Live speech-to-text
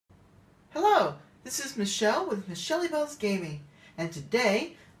Hello, this is Michelle with Michelle Bell's Gaming, and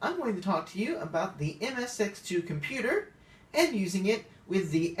today I'm going to talk to you about the MSX2 computer and using it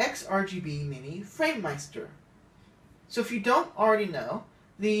with the XRGB-Mini Framemeister. So if you don't already know,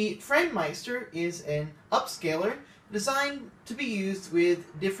 the Framemeister is an upscaler designed to be used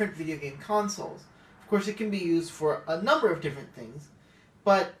with different video game consoles. Of course, it can be used for a number of different things,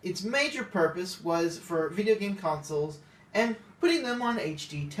 but its major purpose was for video game consoles and putting them on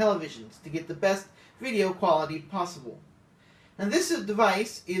HD televisions to get the best video quality possible. And this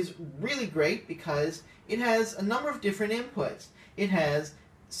device is really great because it has a number of different inputs. It has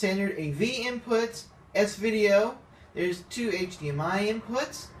standard AV inputs, S-video, there's two HDMI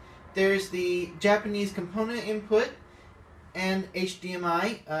inputs, there's the Japanese component input and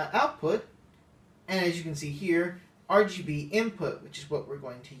HDMI output, and as you can see here, RGB input, which is what we're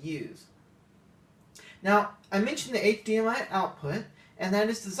going to use. Now, I mentioned the HDMI output, and that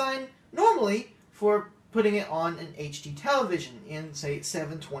is designed normally for putting it on an HD television in, say,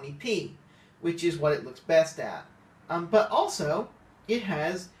 720p, which is what it looks best at. But also, it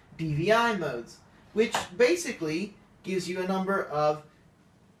has DVI modes, which basically gives you a number of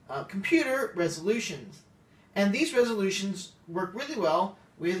computer resolutions. And these resolutions work really well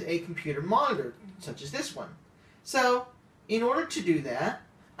with a computer monitor, such as this one. So, in order to do that,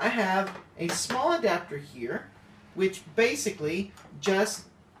 I have a small adapter here, which basically just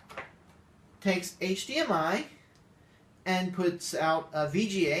takes HDMI and puts out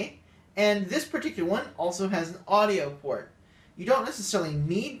VGA, and this particular one also has an audio port. You don't necessarily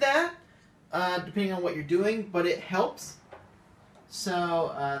need that, depending on what you're doing, but it helps.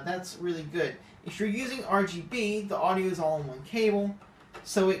 So that's really good. If you're using RGB, the audio is all on one cable,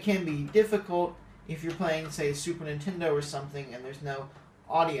 so it can be difficult if you're playing, say, Super Nintendo or something and there's no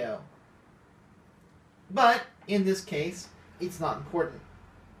audio. But in this case, it's not important.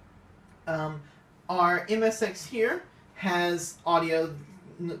 Our MSX here has audio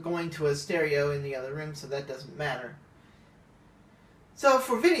going to a stereo in the other room, so that doesn't matter. So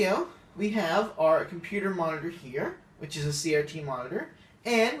for video, we have our computer monitor here, which is a CRT monitor,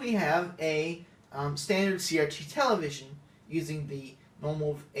 and we have a standard CRT television using the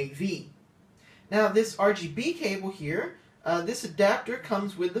normal AV. Now this RGB cable here, this adapter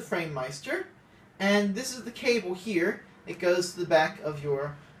comes with the Framemeister, and this is the cable here. It goes to the back of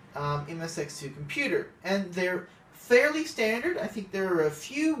your MSX2 computer, and they're fairly standard. I think there are a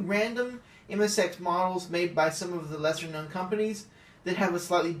few random MSX models made by some of the lesser-known companies that have a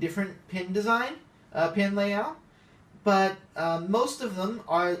slightly different pin design, pin layout, but most of them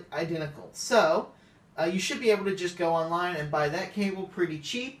are identical. So you should be able to just go online and buy that cable pretty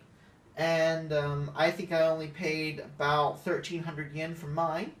cheap. And I think I only paid about 1,300 yen for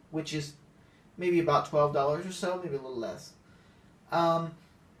mine, which is maybe about $12 or so, maybe a little less. But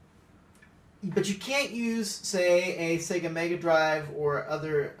you can't use, say, a Sega Mega Drive or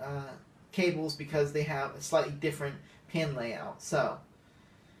other cables because they have a slightly different pin layout. So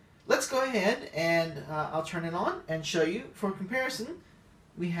let's go ahead and I'll turn it on and show you. For comparison,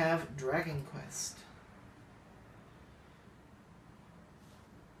 we have Dragon Quest.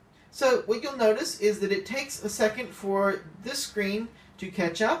 So what you'll notice is that it takes a second for this screen to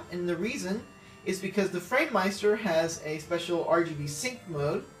catch up, and the reason is because the Framemeister has a special RGB sync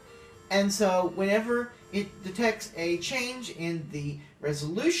mode, and so whenever it detects a change in the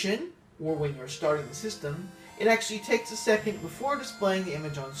resolution, or when you're starting the system, it actually takes a second before displaying the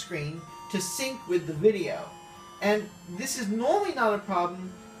image on screen to sync with the video. And this is normally not a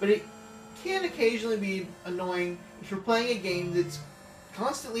problem, but it can occasionally be annoying if you're playing a game that's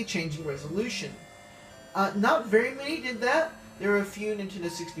constantly changing resolution. Not very many did that. There are a few Nintendo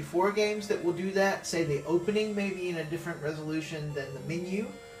 64 games that will do that. Say the opening may be in a different resolution than the menu,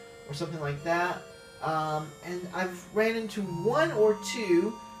 or something like that. And I've ran into one or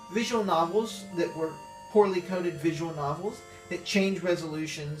two visual novels that were poorly coded visual novels that change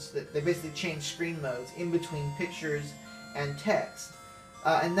resolutions, that they basically change screen modes in between pictures and text.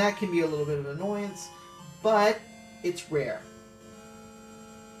 And that can be a little bit of an annoyance, but it's rare.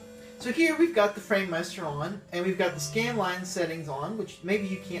 So here we've got the Framemeister on, and we've got the scan line settings on, which maybe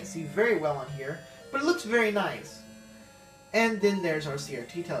you can't see very well on here, but it looks very nice. And then there's our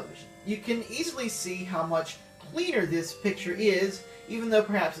CRT television. You can easily see how much cleaner this picture is, even though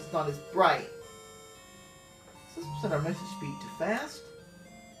perhaps it's not as bright. So let's set our message speed to fast.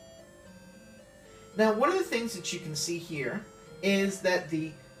 Now, one of the things that you can see here is that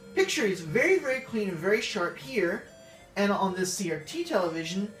the picture is very, very clean and very sharp here, and on this CRT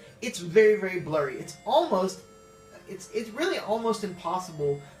television, it's very, very blurry. It's really almost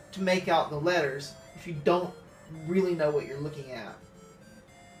impossible to make out the letters if you don't really know what you're looking at.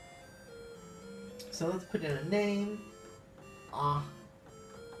 So let's put in a name,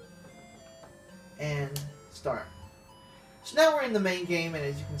 and start. So now we're in the main game, and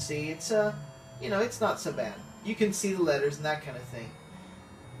as you can see, it's it's not so bad. You can see the letters and that kind of thing.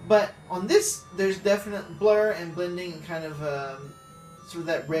 But on this, there's definite blur and blending and kind of sort of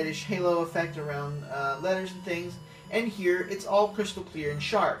that reddish halo effect around letters and things. And here, it's all crystal clear and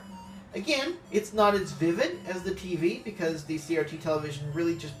sharp. Again, it's not as vivid as the TV because the CRT television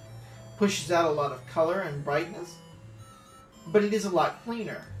really just pushes out a lot of color and brightness. But it is a lot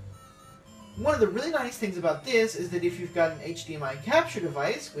cleaner. One of the really nice things about this is that if you've got an HDMI capture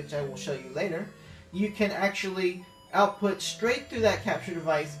device, which I will show you later, you can actually output straight through that capture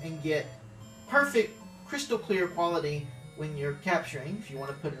device and get perfect crystal clear quality when you're capturing, if you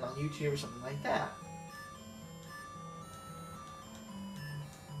want to put it on YouTube or something like that.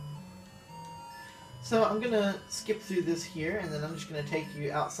 So I'm going to skip through this here, and then I'm just going to take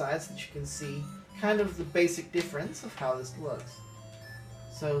you outside so that you can see kind of the basic difference of how this looks.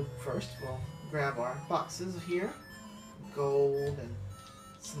 So first we'll grab our boxes here, gold and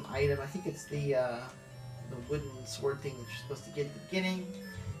some item. I think it's the wooden sword thing that you're supposed to get at the beginning,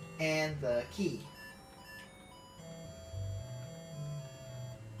 and the key.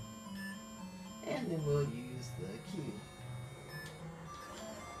 And then we'll use the key.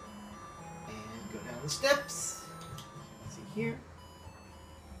 And go down the steps. See here.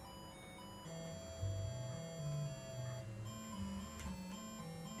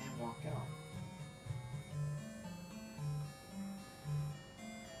 And walk out.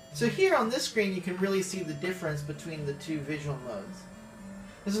 So here on this screen you can really see the difference between the two visual modes.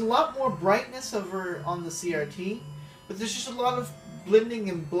 There's a lot more brightness over on the CRT, but there's just a lot of blending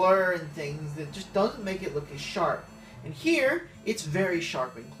and blur and things that just doesn't make it look as sharp. And here, it's very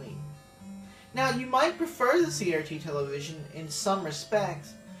sharp and clean. Now, you might prefer the CRT television in some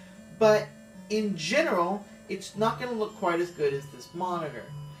respects, but in general, it's not going to look quite as good as this monitor.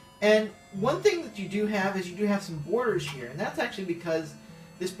 And one thing that you do have is you do have some borders here, and that's actually because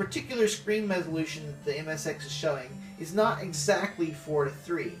this particular screen resolution that the MSX is showing is not exactly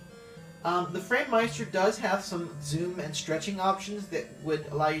 4:3. The Framemeister does have some zoom and stretching options that would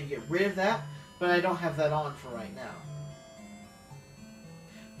allow you to get rid of that, but I don't have that on for right now.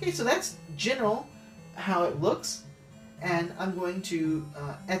 Okay, so that's general how it looks, and I'm going to,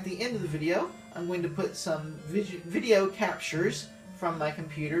 at the end of the video, I'm going to put some video captures from my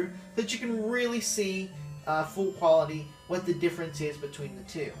computer so that you can really see full quality what the difference is between the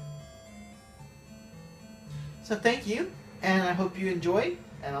two. So thank you, and I hope you enjoyed,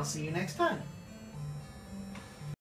 and I'll see you next time.